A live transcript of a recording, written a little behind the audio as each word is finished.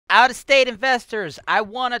Out-of-state investors, I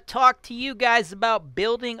want to talk to you guys about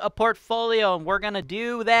building a portfolio, and we're going to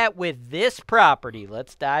do that with this property.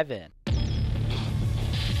 Let's dive in.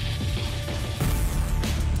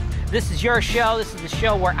 This is your show. This is the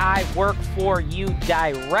show where I work for you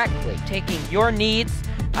directly, taking your needs.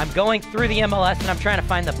 I'm going through the MLS, and I'm trying to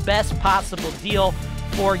find the best possible deal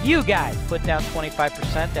for you guys. Put down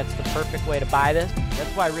 25%. That's the perfect way to buy this.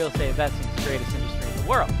 That's why real estate investing is the greatest industry in the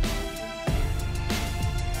world.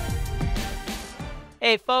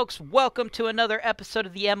 Hey folks, welcome to another episode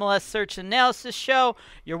of the MLS Search Analysis Show.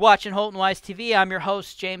 You're watching Holton-Wise TV. I'm your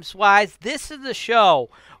host, James Wise. This is the show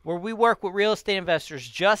where we work with real estate investors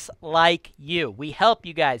just like you. We help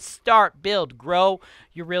you guys start, build, grow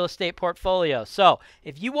your real estate portfolio. So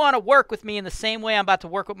if you want to work with me in the same way I'm about to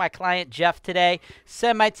work with my client Jeff today,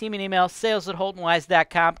 send my team an email,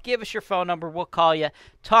 sales@holtonwise.com. Give us your phone number. We'll call you,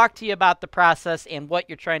 talk to you about the process and what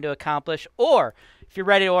you're trying to accomplish. Or if you're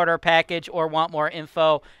ready to order a package or want more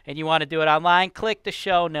info and you want to do it online, click the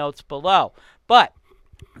show notes below. But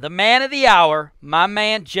the man of the hour, my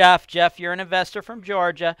man Jeff. Jeff, you're an investor from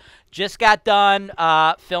Georgia. Just got done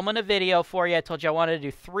filming a video for you. I told you I wanted to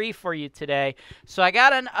do 3 for you today. So I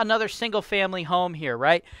got another single-family home here,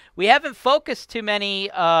 right? We haven't focused too many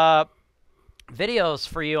videos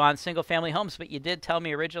for you on single-family homes, but you did tell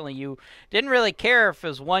me originally you didn't really care if it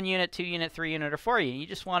was 1 unit, 2 unit, 3 unit, or 4 unit. You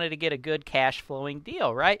just wanted to get a good cash-flowing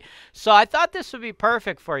deal, right? So I thought this would be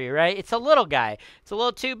perfect for you, right? It's a little guy. It's a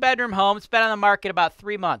little 2-bedroom home. It's been on the market about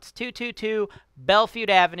 3 months. 222 Bellfield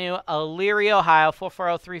Avenue, Elyria, Ohio,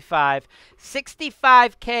 44035.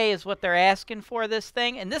 $65K is what they're asking for this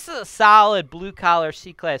thing, and this is a solid blue-collar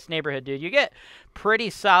C-class neighborhood, dude. You get pretty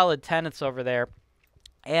solid tenants over there.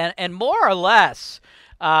 And more or less,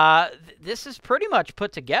 this is pretty much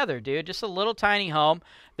put together, dude. Just a little tiny home.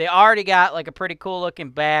 They already got like a pretty cool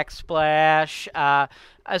looking backsplash.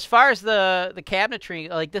 As far as the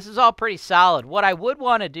cabinetry, like this is all pretty solid. What I would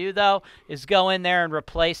want to do though is go in there and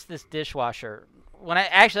replace this dishwasher.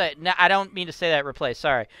 I don't mean to say that replace.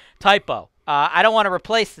 Sorry, typo. I don't want to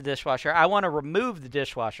replace the dishwasher. I want to remove the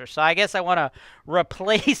dishwasher. So I guess I want to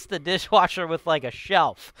replace the dishwasher with like a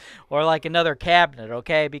shelf or like another cabinet,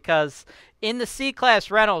 okay? Because in the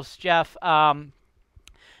C-class rentals, Jeff,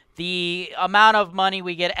 the amount of money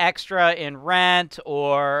we get extra in rent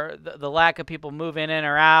or the lack of people moving in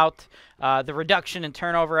or out, the reduction in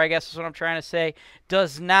turnover, I guess is what I'm trying to say,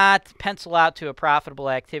 does not pencil out to a profitable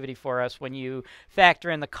activity for us when you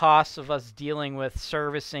factor in the costs of us dealing with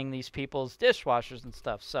servicing these people's dishwashers and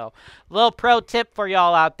stuff. So, little pro tip for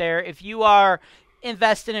y'all out there. If you are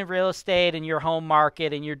invested in real estate in your home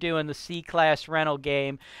market and you're doing the C-class rental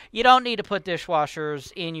game, you don't need to put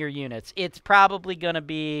dishwashers in your units. It's probably going to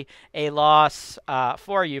be a loss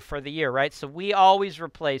for you for the year, right? So we always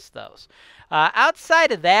replace those.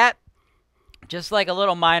 Outside of that, just like a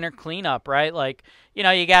little minor cleanup, right? Like, you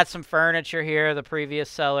know, you got some furniture here the previous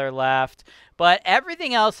seller left, but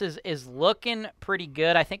everything else is looking pretty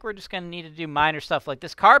good. I think we're just going to need to do minor stuff like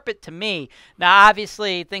this carpet to me. Now,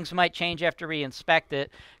 obviously, things might change after we inspect it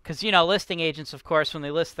because, you know, listing agents, of course, when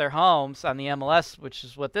they list their homes on the MLS, which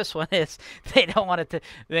is what this one is, they don't want it to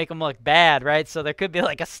make them look bad, right? So there could be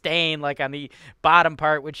like a stain like on the bottom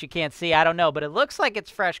part, which you can't see. I don't know, but it looks like it's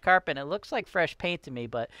fresh carpet. It looks like fresh paint to me,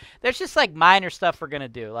 but there's just like minor stuff we're going to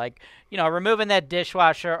do. Like, you know, removing that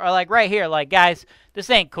dishwasher or like right here, like, guys, this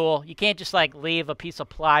ain't cool. You can't just like leave a piece of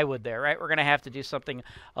plywood there, right? We're going to have to do something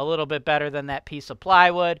a little bit better than that piece of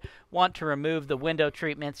plywood. Want to remove the window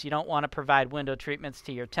treatments. You don't want to provide window treatments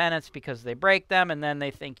to your tenants because they break them and then they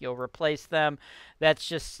think you'll replace them. That's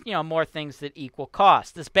just, you know, more things that equal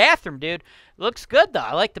cost. This bathroom, dude, looks good though.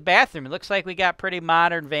 I like the bathroom. It looks like we got pretty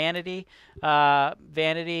modern vanity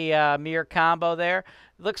mirror combo there.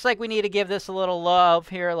 Looks like we need to give this a little love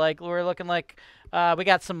here. Like we're looking like we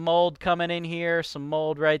got some mold coming in here, some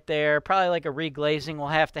mold right there. Probably like a reglazing will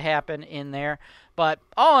have to happen in there. But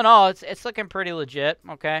all in all, it's looking pretty legit,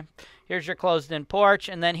 okay? Here's your closed-in porch.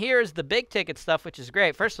 And then here's the big-ticket stuff, which is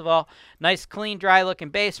great. First of all, nice, clean, dry-looking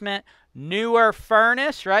basement. Newer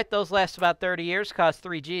furnace, right? Those last about 30 years, cost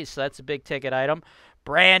 3 Gs, so that's a big-ticket item.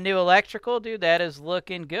 Brand new electrical, dude, that is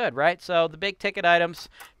looking good, right? So the big ticket items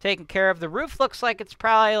taken care of. The roof looks like it's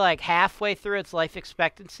probably like halfway through its life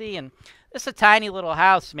expectancy, and this is a tiny little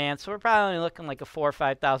house, man, so we're probably only looking like a $4,000 or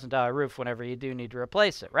 $5,000 roof whenever you do need to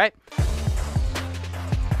replace it, right?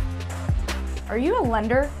 Are you a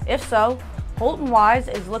lender? If so, Holton-Wise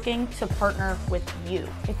is looking to partner with you.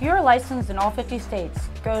 If you're licensed in all 50 states,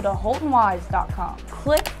 go to Holton-Wise.com.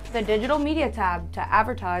 Click the digital media tab to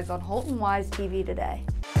advertise on Holton-Wise TV today.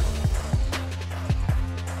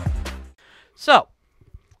 So,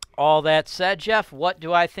 All that said, Jeff, what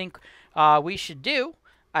do I think we should do?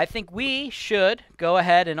 I think we should go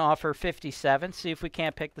ahead and offer 57. See if we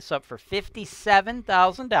can't pick this up for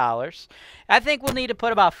 $57,000. I think we'll need to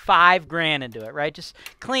put about $5,000 into it, right? Just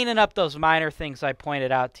cleaning up those minor things I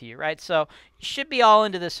pointed out to you, right? So you should be all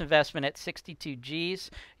into this investment at 62 G's.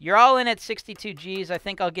 You're all in at 62 G's. I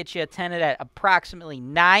think I'll get you a tenant at approximately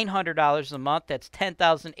 $900 a month. That's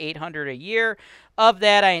 $10,800 a year. Of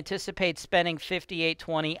that, I anticipate spending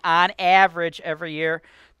 $5,820 on average every year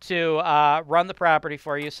to run the property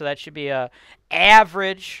for you. So that should be a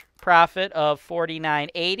average profit of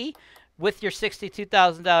 $4,980. With your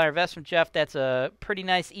 $62,000 investment, Jeff, that's a pretty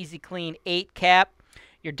nice, easy, clean 8 cap.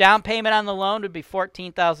 Your down payment on the loan would be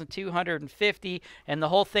 $14,250, and the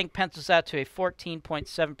whole thing pencils out to a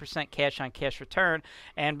 14.7% cash-on-cash return.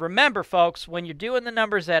 And remember, folks, when you're doing the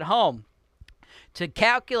numbers at home, to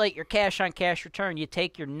calculate your cash-on-cash return, you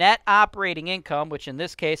take your net operating income, which in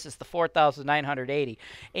this case is the $4,980,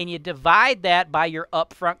 and you divide that by your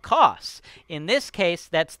upfront costs. In this case,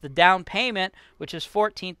 that's the down payment, which is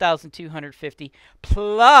 $14,250,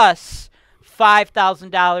 plus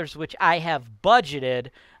 $5,000, which I have budgeted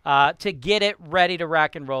to get it ready to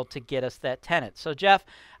rock and roll to get us that tenant. So, Jeff,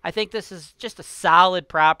 I think this is just a solid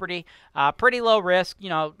property, pretty low risk, you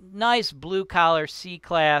know, nice blue-collar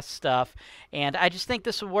C-class stuff, and I just think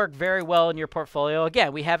this will work very well in your portfolio.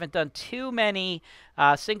 Again, we haven't done too many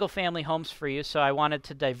single-family homes for you, so I wanted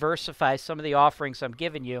to diversify some of the offerings I'm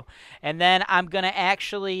giving you. And then I'm going to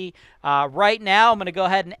actually, right now, I'm going to go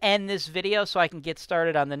ahead and end this video so I can get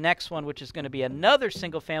started on the next one, which is going to be another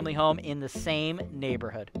single-family home in the same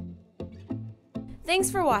neighborhood.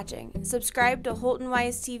 Thanks for watching. Subscribe to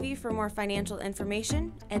Holton-Wise TV for more financial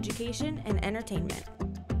information, education, and entertainment.